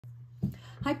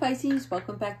Hi Pisces,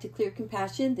 welcome back to Clear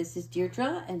Compassion. This is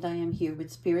Deirdre and I am here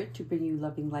with Spirit to bring you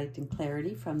loving light and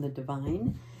clarity from the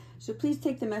divine. So please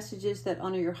take the messages that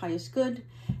honor your highest good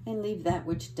and leave that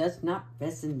which does not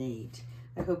resonate.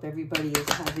 I hope everybody is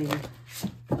having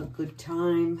a good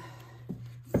time,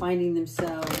 finding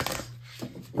themselves,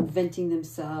 inventing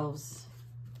themselves,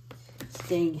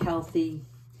 staying healthy,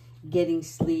 getting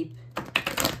sleep,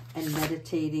 and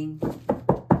meditating.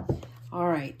 All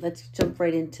right, let's jump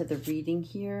right into the reading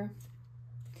here.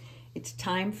 It's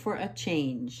time for a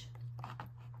change.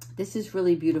 This is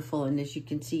really beautiful, and as you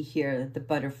can see here, the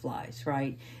butterflies,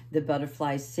 right? The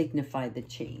butterflies signify the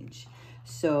change.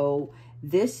 So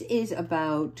this is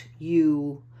about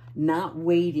you not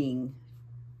waiting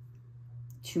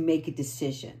to make a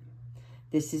decision.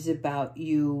 This is about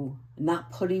you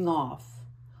not putting off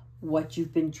what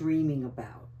you've been dreaming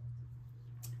about.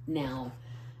 Now,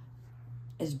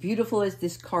 as beautiful as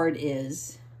this card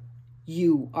is,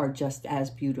 you are just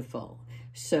as beautiful.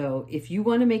 So if you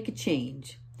want to make a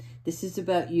change, this is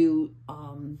about you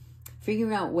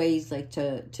figuring out ways like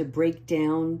to break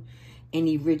down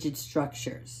any rigid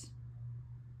structures,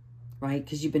 right?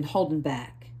 Because you've been holding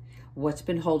back. What's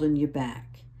been holding you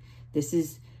back? This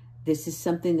is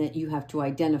something that you have to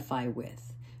identify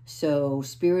with. So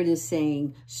Spirit is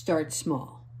saying, start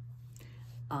small.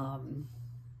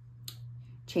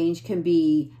 Change can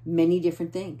be many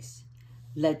different things.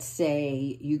 Let's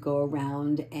say you go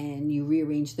around and you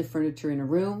rearrange the furniture in a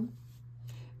room.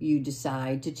 You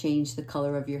decide to change the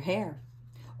color of your hair,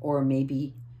 or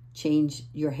maybe change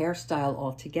your hairstyle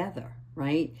altogether,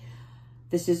 right?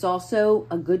 This is also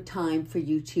a good time for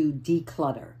you to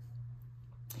declutter.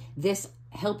 This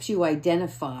helps you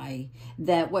identify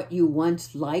that what you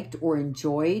once liked or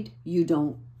enjoyed, you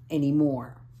don't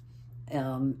anymore.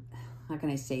 How can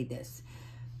I say this?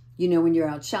 You know, when you're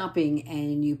out shopping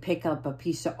and you pick up a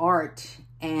piece of art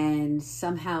and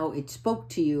somehow it spoke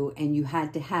to you and you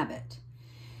had to have it.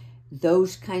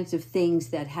 Those kinds of things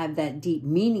that have that deep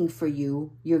meaning for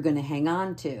you, you're going to hang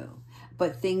on to.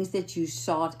 But things that you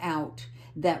sought out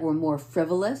that were more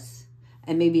frivolous,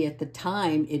 and maybe at the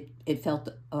time it felt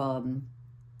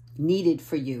needed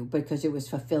for you because it was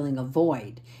fulfilling a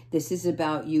void. This is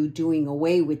about you doing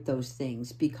away with those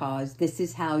things, because this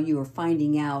is how you are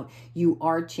finding out you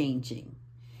are changing.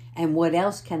 And what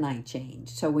else can I change?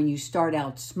 So when you start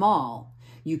out small,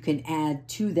 you can add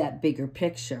to that bigger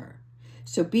picture.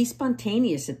 So be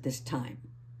spontaneous at this time.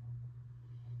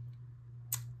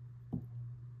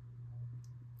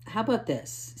 How about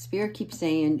this? Spirit keeps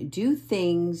saying, do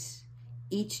things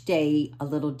each day a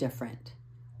little different.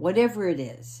 Whatever it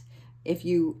is. If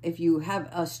you have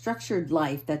a structured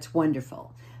life, that's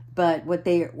wonderful. But what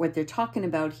they're talking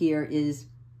about here is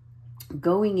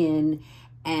going in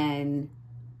and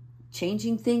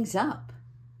changing things up.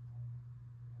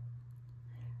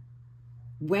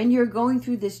 When you're going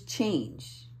through this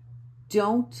change,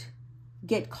 don't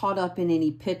get caught up in any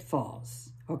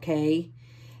pitfalls, okay?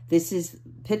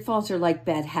 Pitfalls are like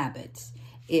bad habits.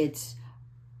 It's,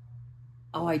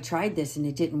 oh, I tried this and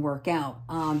it didn't work out.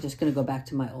 Oh, I'm just going to go back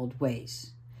to my old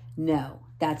ways. No,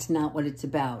 that's not what it's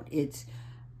about. It's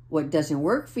what doesn't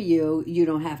work for you, you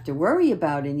don't have to worry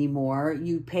about anymore.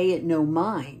 You pay it no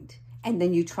mind. And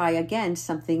then you try again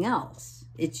something else.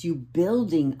 It's you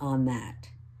building on that.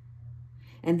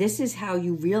 And this is how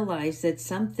you realize that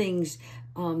some things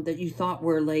that you thought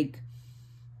were like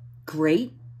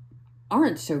great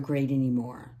aren't so great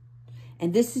anymore.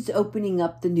 And this is opening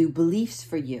up the new beliefs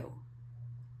for you.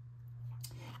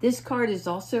 This card is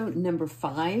also number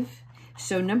 5.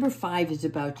 So number 5 is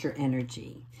about your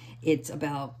energy. It's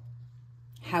about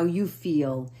how you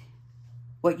feel,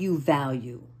 what you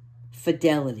value,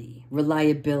 fidelity,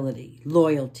 reliability,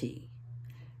 loyalty.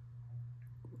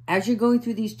 As you're going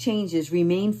through these changes,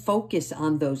 remain focused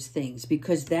on those things,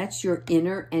 because that's your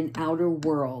inner and outer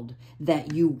world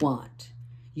that you want.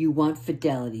 You want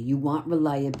fidelity, you want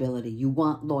reliability, you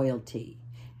want loyalty.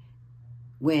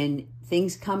 When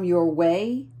things come your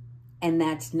way and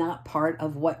that's not part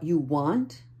of what you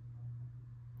want,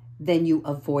 then you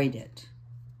avoid it.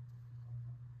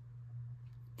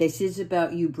 This is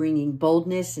about you bringing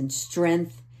boldness and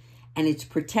strength, and it's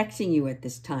protecting you at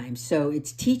this time. So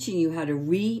it's teaching you how to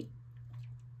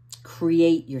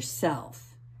recreate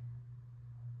yourself.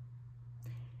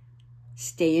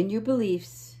 Stay in your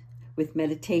beliefs with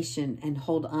meditation and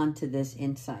hold on to this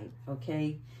insight,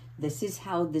 okay? This is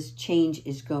how this change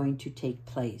is going to take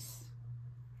place.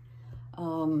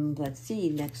 Let's see,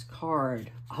 next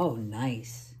card. Oh,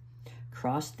 nice.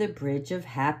 Cross the bridge of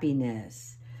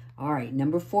happiness. All right,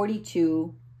 number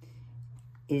 42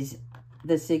 is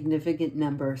the significant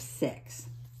number 6.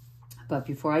 But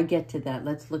before I get to that,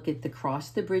 let's look at the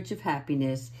cross the bridge of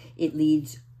happiness. It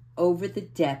leads over the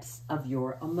depths of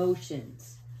your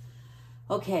emotions.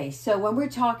 Okay, so when we're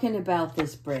talking about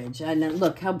this bridge, and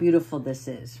look how beautiful this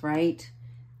is, right?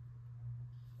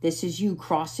 This is you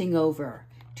crossing over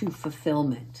to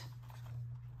fulfillment.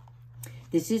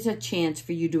 This is a chance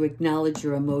for you to acknowledge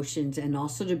your emotions and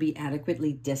also to be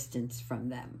adequately distanced from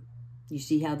them. You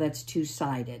see how that's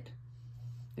two-sided?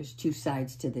 There's two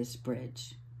sides to this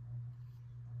bridge.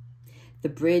 The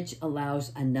bridge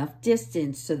allows enough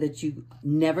distance so that you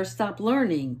never stop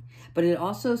learning, but it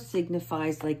also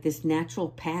signifies like this natural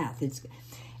path.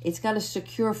 It's got a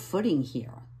secure footing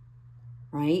here,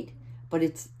 right? But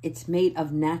it's made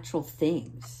of natural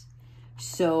things.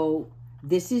 So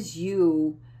this is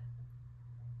you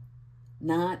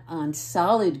not on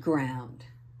solid ground.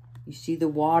 You see the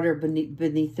water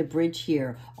beneath the bridge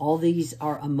here. All these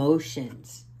are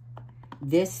emotions.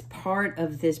 This part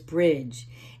of this bridge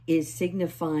is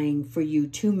signifying for you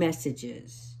two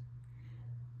messages.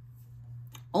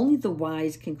 Only the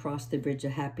wise can cross the bridge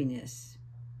of happiness,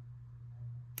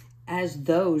 as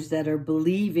those that are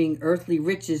believing earthly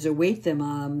riches await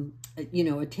them,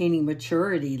 attaining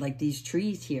maturity, like these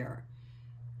trees here.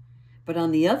 But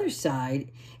on the other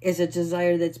side is a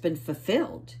desire that's been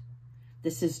fulfilled.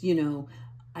 This is,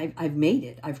 I've made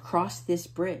it. I've crossed this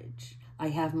bridge. I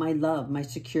have my love, my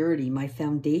security, my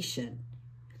foundation.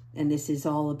 And this is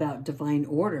all about divine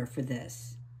order for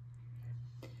this.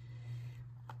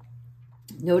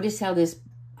 Notice how this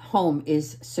home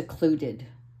is secluded.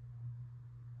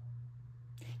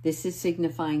 This is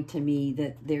signifying to me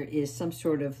that there is some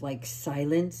sort of like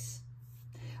silence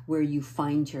where you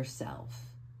find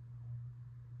yourself.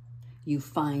 You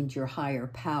find your higher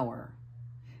power.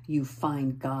 You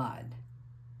find God.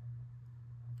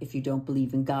 If you don't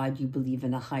believe in God, you believe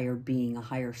in a higher being, a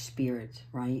higher spirit,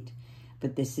 right?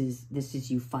 But this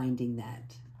is you finding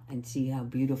that. And see how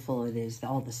beautiful it is,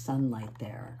 all the sunlight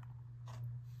there.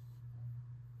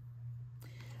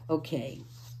 Okay,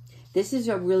 this is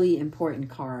a really important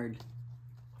card.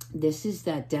 This is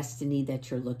that destiny that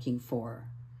you're looking for.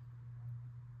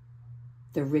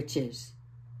 The riches,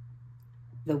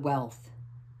 the wealth,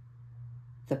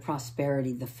 the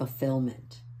prosperity, the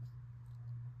fulfillment.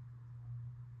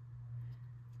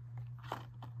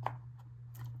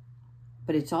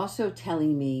 But it's also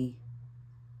telling me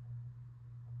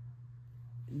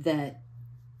that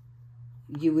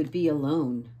you would be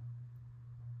alone,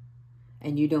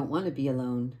 and you don't want to be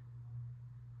alone.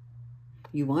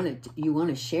 You want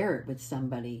to share it with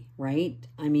somebody, right?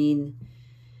 I mean,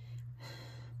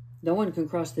 no one can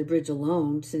cross the bridge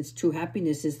alone, since true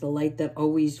happiness is the light that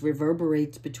always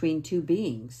reverberates between two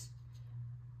beings.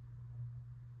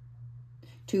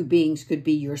 Two beings could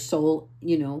be your soul,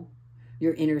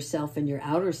 your inner self and your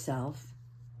outer self.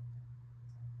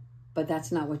 But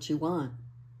that's not what you want.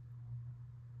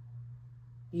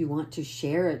 You want to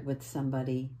share it with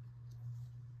somebody.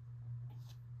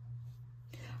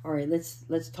 All right,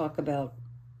 let's talk about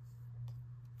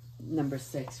number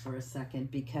 6 for a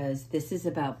second, because this is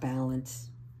about balance.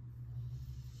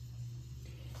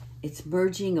 It's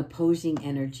merging opposing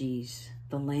energies,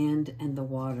 the land and the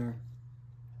water.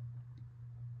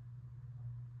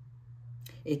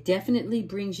 It definitely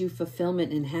brings you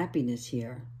fulfillment and happiness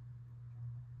here.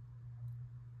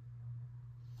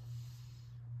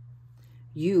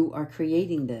 You are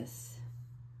creating this.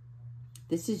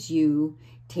 This is you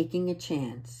taking a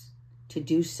chance to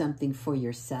do something for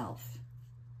yourself.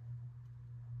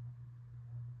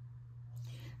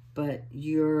 But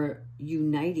you're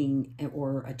uniting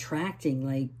or attracting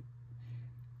like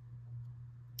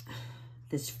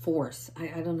this force. I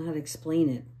don't know how to explain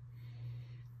it.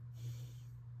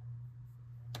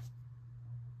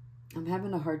 I'm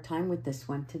having a hard time with this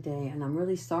one today, and I'm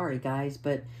really sorry, guys,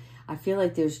 but I feel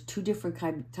like there's two different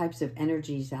types of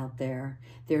energies out there.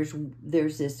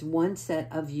 There's this one set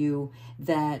of you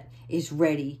that is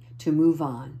ready to move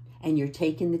on, and you're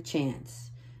taking the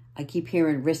chance. I keep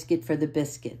hearing risk it for the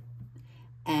biscuit.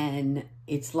 And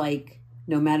it's like,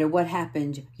 no matter what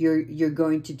happens, you're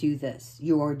going to do this.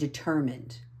 You are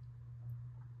determined.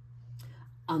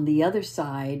 On the other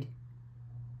side,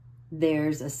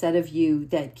 there's a set of you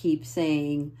that keep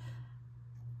saying,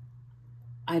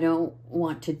 I don't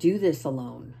want to do this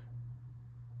alone.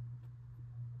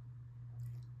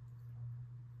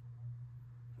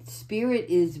 Spirit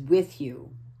is with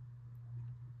you,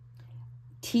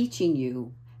 teaching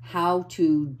you how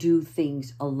to do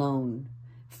things alone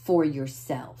for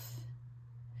yourself.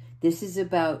 This is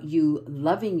about you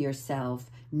loving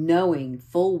yourself, knowing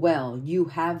full well you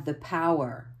have the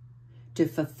power to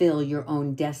fulfill your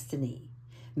own destiny,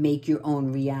 make your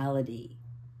own reality.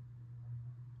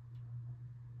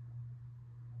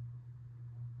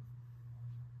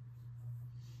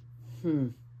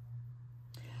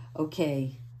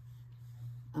 Okay.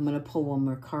 I'm going to pull one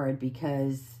more card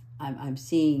because I'm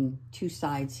seeing two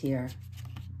sides here.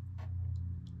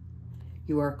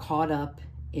 You are caught up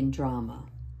in drama.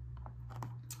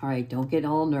 All right, don't get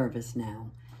all nervous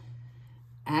now.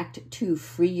 Act to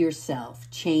free yourself,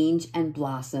 change and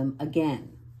blossom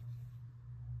again.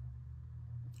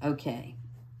 Okay,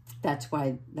 that's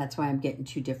why I'm getting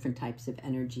two different types of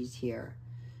energies here.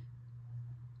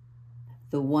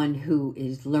 The one who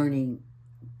is learning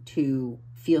to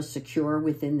feel secure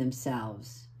within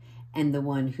themselves, and the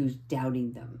one who's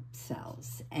doubting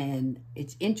themselves. And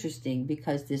it's interesting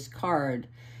because this card,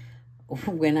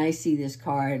 when I see this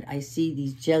card, I see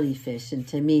these jellyfish, and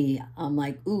to me, I'm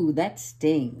like, ooh, that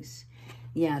stings.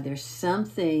 Yeah, there's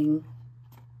something,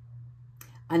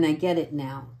 and I get it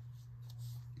now.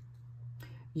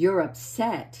 You're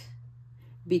upset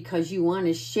because you want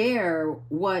to share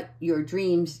what your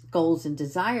dreams, goals, and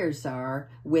desires are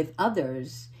with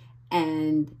others,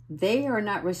 and they are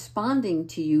not responding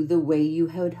to you the way you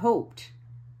had hoped.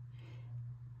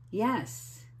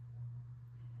 Yes,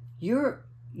 you're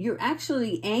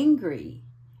actually angry,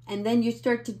 and then you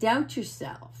start to doubt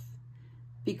yourself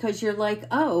because you're like,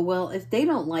 oh, well, if they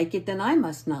don't like it, then I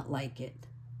must not like it.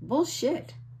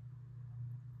 Bullshit.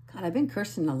 God, I've been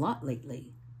cursing a lot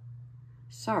lately.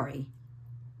 Sorry.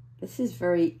 This is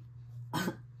very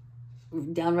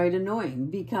downright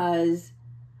annoying because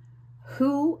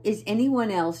who is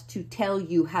anyone else to tell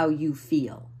you how you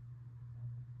feel?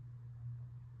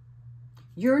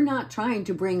 You're not trying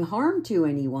to bring harm to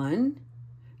anyone.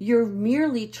 You're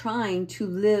merely trying to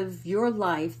live your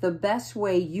life the best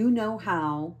way you know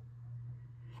how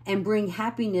and bring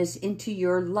happiness into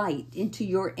your light, into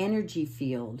your energy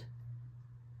field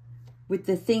with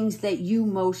the things that you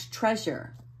most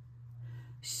treasure.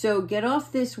 So get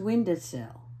off this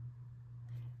windowsill.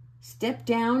 Step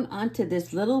down onto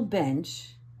this little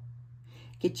bench,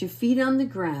 get your feet on the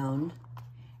ground,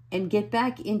 and get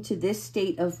back into this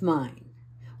state of mind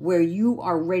where you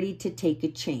are ready to take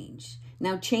a change.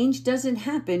 Now, change doesn't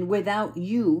happen without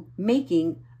you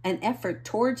making an effort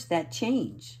towards that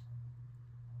change.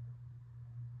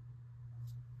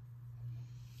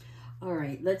 All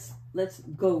right, let's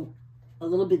go a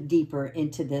little bit deeper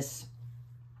into this.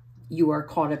 You are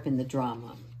caught up in the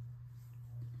drama.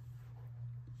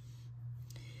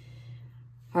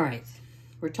 All right,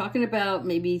 we're talking about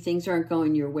maybe things aren't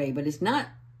going your way, but it's not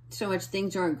so much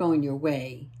things aren't going your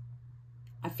way.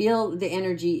 I feel the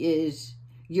energy is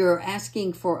you're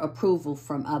asking for approval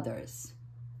from others.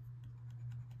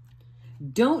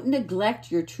 Don't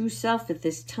neglect your true self at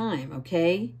this time,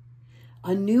 okay?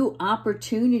 A new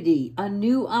opportunity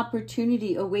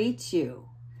awaits you.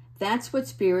 That's what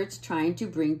Spirit's trying to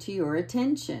bring to your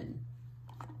attention.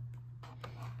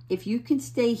 If you can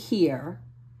stay here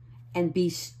and be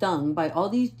stung by all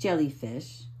these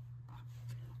jellyfish,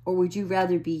 or would you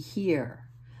rather be here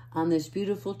on this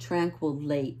beautiful, tranquil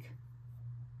lake?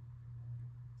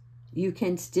 You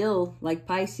can still, like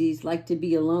Pisces, like to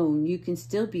be alone. You can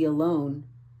still be alone.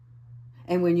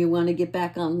 And when you want to get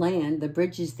back on land, the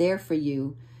bridge is there for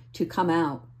you to come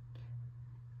out.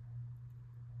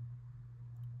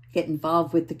 Get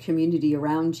involved with the community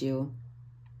around you.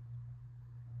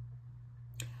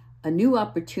 A new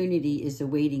opportunity is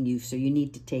awaiting you, so you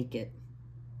need to take it.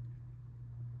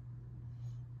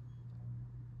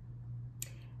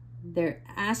 They're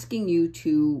asking you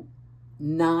to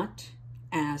not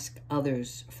ask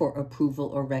others for approval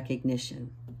or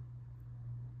recognition.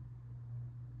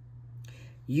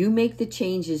 You make the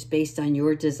changes based on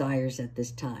your desires at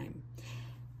this time.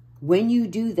 When you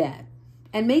do that,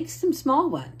 and make some small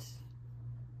ones,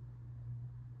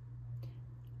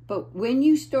 but when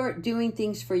you start doing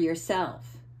things for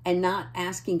yourself and not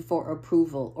asking for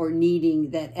approval or needing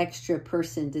that extra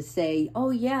person to say, oh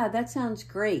yeah, that sounds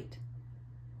great.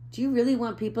 Do you really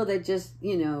want people that just,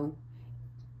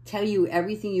 tell you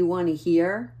everything you want to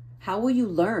hear? How will you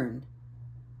learn?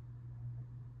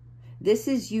 This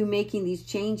is you making these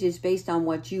changes based on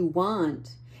what you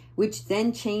want, which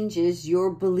then changes your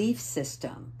belief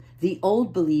system, the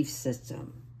old belief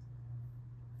system.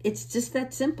 It's just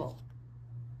that simple.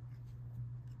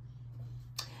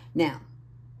 Now,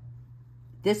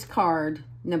 this card,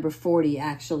 number 40,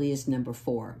 actually is number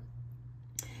 4.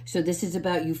 So this is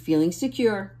about you feeling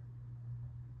secure,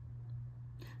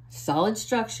 solid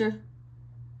structure.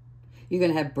 You're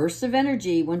going to have bursts of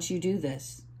energy once you do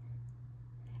this.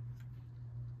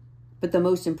 But the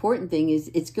most important thing is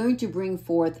it's going to bring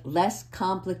forth less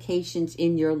complications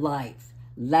in your life,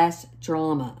 less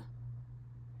drama.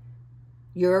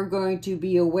 You're going to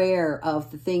be aware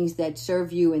of the things that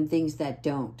serve you and things that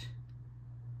don't.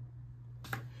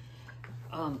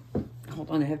 Hold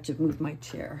on, I have to move my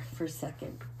chair for a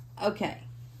second. Okay.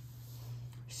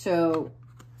 So,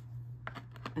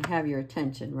 I have your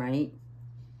attention, right?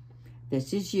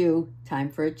 This is you. Time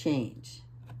for a change.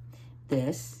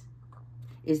 This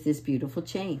is this beautiful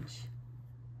change.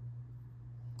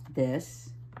 This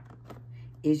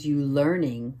is you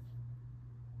learning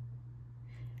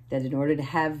that in order to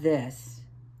have this,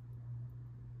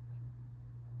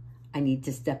 I need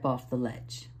to step off the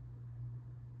ledge.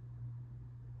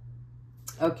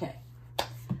 Okay,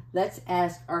 let's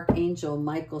ask Archangel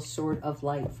Michael, Sword of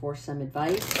Light, for some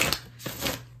advice.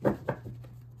 All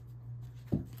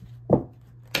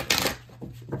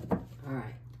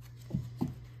right.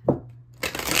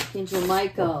 Archangel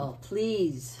Michael,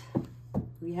 please.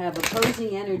 We have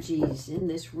opposing energies in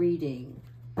this reading.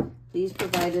 Please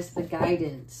provide us the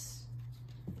guidance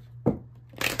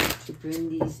to bring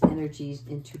these energies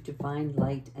into divine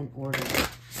light and order.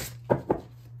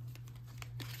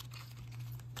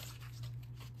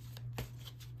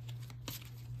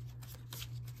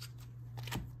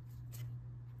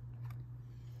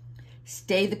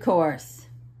 Stay the course.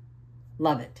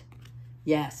 Love it.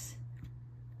 Yes.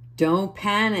 Don't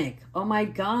panic. Oh my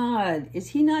God. Is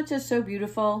he not just so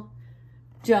beautiful?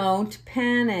 Don't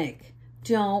panic.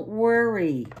 Don't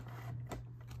worry.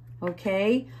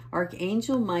 Okay?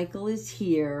 Archangel Michael is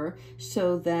here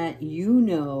so that you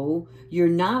know you're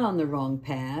not on the wrong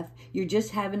path. You're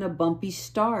just having a bumpy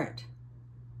start.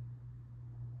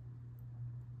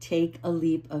 Take a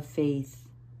leap of faith.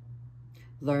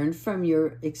 Learn from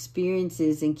your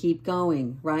experiences and keep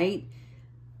going, right?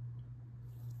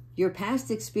 Your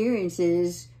past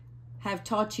experiences have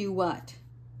taught you what?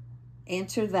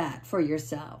 Answer that for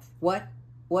yourself. What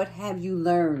have you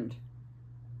learned?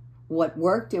 What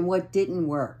worked and what didn't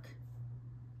work?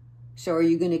 So are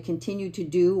you going to continue to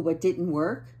do what didn't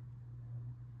work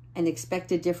and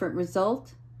expect a different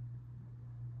result?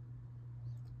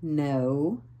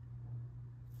 No.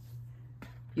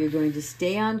 You're going to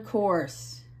stay on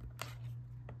course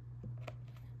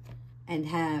and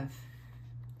have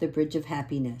the bridge of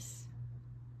happiness.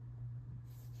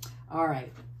 All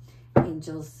right,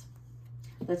 angels,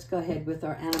 let's go ahead with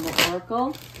our animal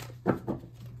oracle.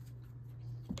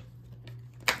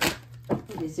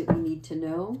 What is it we need to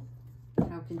know?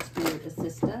 How can Spirit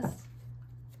assist us?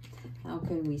 How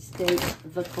can we stay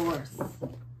the course?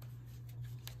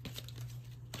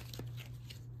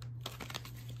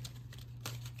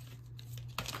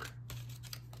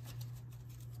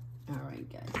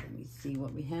 Let me see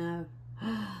what we have.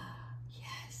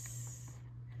 Yes.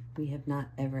 We have not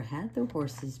ever had the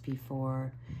horses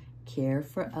before. Care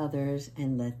for others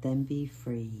and let them be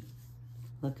free.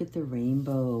 Look at the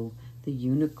rainbow, the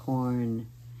unicorn.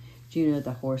 Do you know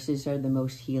the horses are the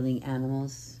most healing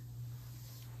animals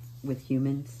with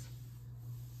humans?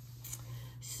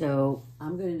 So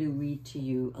I'm going to read to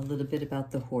you a little bit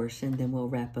about the horse and then we'll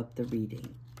wrap up the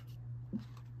reading.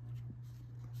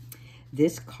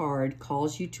 This card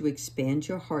calls you to expand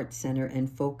your heart center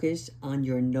and focus on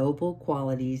your noble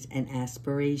qualities and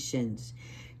aspirations.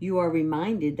 You are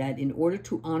reminded that in order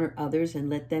to honor others and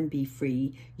let them be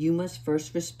free, you must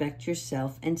first respect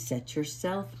yourself and set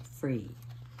yourself free.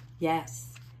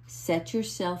 Yes, set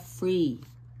yourself free.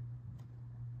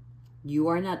 You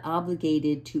are not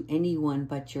obligated to anyone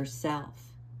but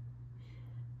yourself.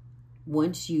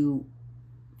 Once you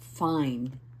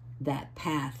find that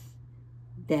path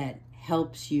that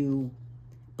helps you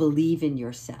believe in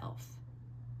yourself,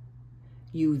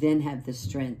 you then have the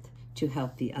strength to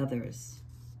help the others.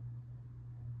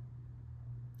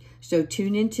 So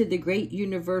tune into the great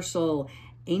universal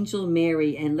Angel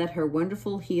Mary and let her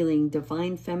wonderful healing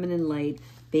divine feminine light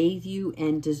bathe you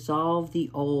and dissolve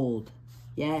the old.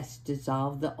 Yes,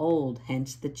 dissolve the old,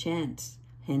 hence the chance,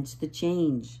 hence the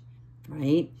change,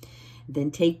 right? Then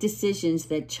take decisions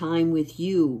that chime with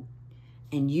you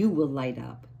and you will light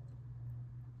up.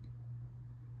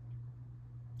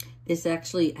 This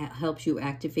actually helps you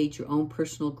activate your own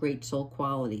personal great soul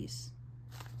qualities.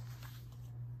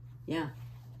 Yeah.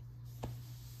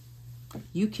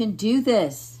 You can do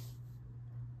this.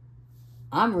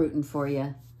 I'm rooting for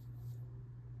you.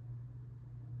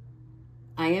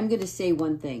 I am going to say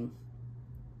one thing.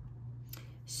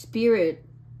 Spirit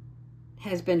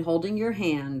has been holding your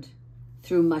hand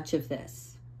through much of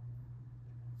this.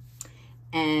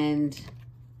 And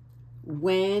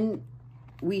when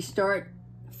we start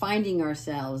finding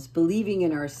ourselves, believing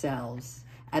in ourselves,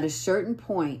 at a certain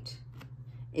point,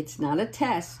 it's not a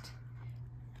test,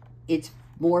 it's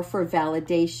more for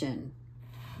validation.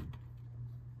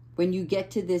 When you get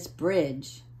to this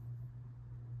bridge,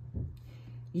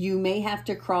 you may have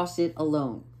to cross it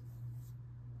alone.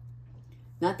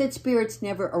 Not that Spirit's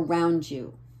never around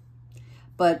you,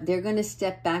 but they're going to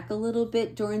step back a little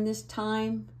bit during this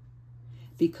time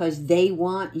because they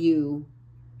want you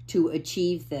to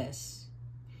achieve this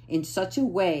in such a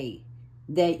way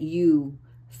that you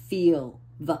feel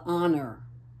the honor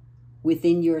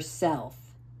within yourself,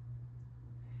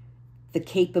 the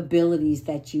capabilities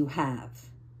that you have.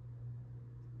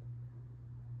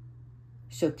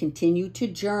 So continue to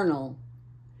journal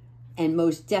and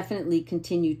most definitely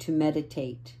continue to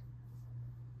meditate,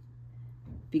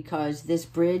 because this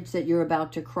bridge that you're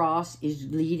about to cross is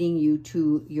leading you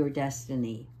to your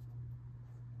destiny.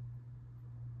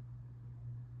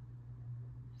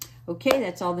 Okay,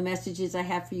 that's all the messages I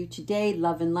have for you today.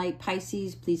 Love and light,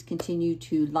 Pisces. Please continue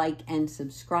to like and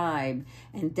subscribe,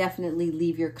 and definitely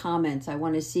leave your comments. I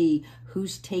want to see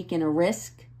who's taken a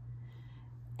risk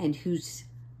and who's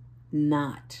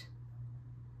not,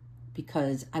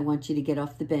 because I want you to get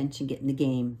off the bench and get in the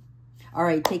game. All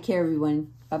right, take care,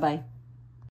 everyone. Bye-bye.